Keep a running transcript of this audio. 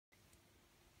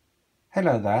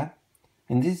Hello there.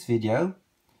 In this video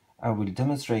I will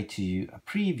demonstrate to you a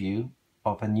preview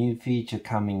of a new feature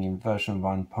coming in version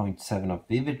 1.7 of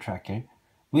VividTracker,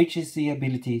 which is the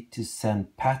ability to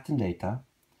send pattern data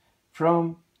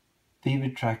from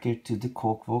VividTracker to the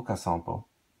Korg Volca sample.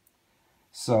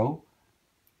 So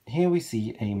here we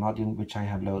see a module which I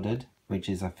have loaded, which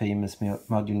is a famous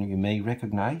module you may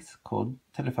recognize called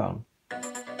telephone.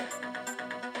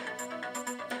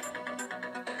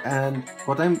 And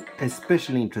what I'm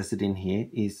especially interested in here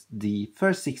is the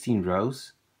first 16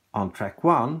 rows on track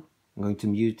 1. I'm going to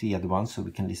mute the other one so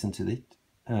we can listen to it.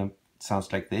 It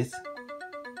sounds like this.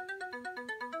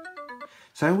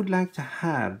 So I would like to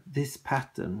have this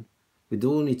pattern with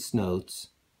all its notes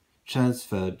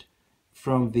transferred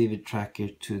from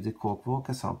VividTracker to the Korg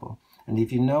Volca sample. And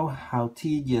if you know how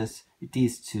tedious it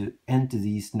is to enter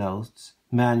these notes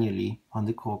manually on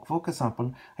the Korg Volca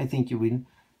sample, I think you will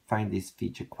find this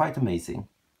feature quite amazing.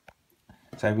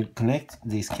 So I will connect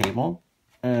this cable,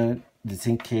 the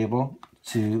sync cable,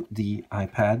 to the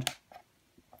iPad.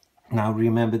 Now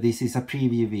remember, this is a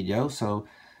preview video, so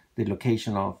the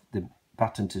location of the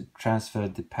button to transfer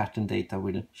the pattern data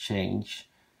will change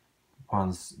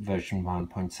once version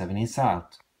 1.7 is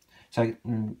out. So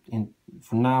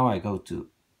for now I go to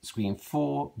screen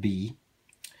 4B,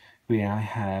 where I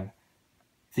have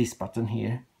this button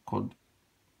here called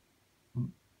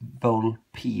Vol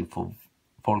P for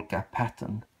Volca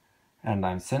pattern, and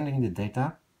I'm sending the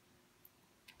data.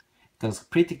 It goes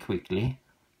pretty quickly,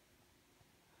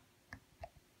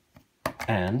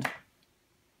 and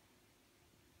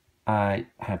I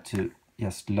have to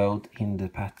just load in the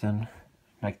pattern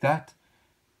like that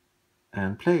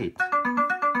and play it.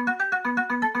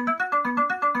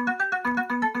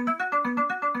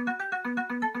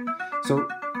 So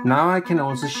now I can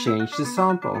also change the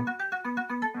sample.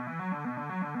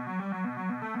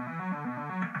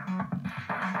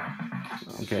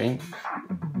 Okay,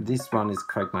 this one is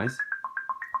quite nice,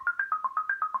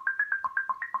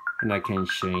 and I can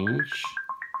change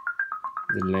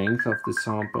the length of the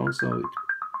sample, so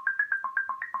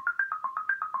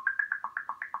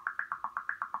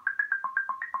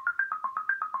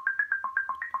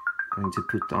I'm going to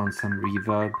put on some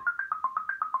reverb.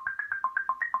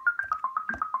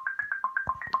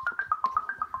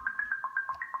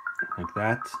 Like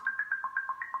that.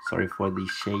 Sorry for the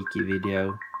shaky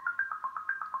video.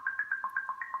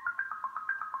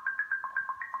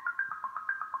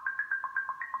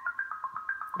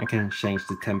 I can change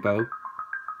the tempo. I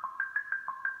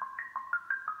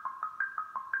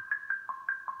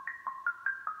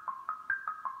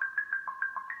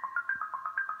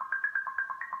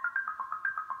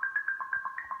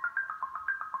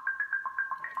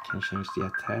can change the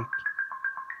attack.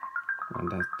 And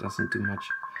that doesn't do much.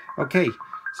 Okay,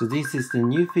 so this is the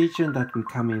new feature that will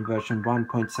come in version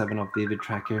 1.7 of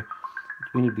VividTracker.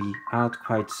 It will be out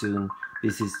quite soon.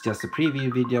 This is just a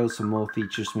preview video, so more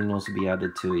features will also be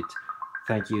added to it.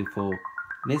 Thank you for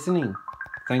listening.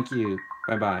 Thank you.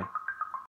 Bye bye.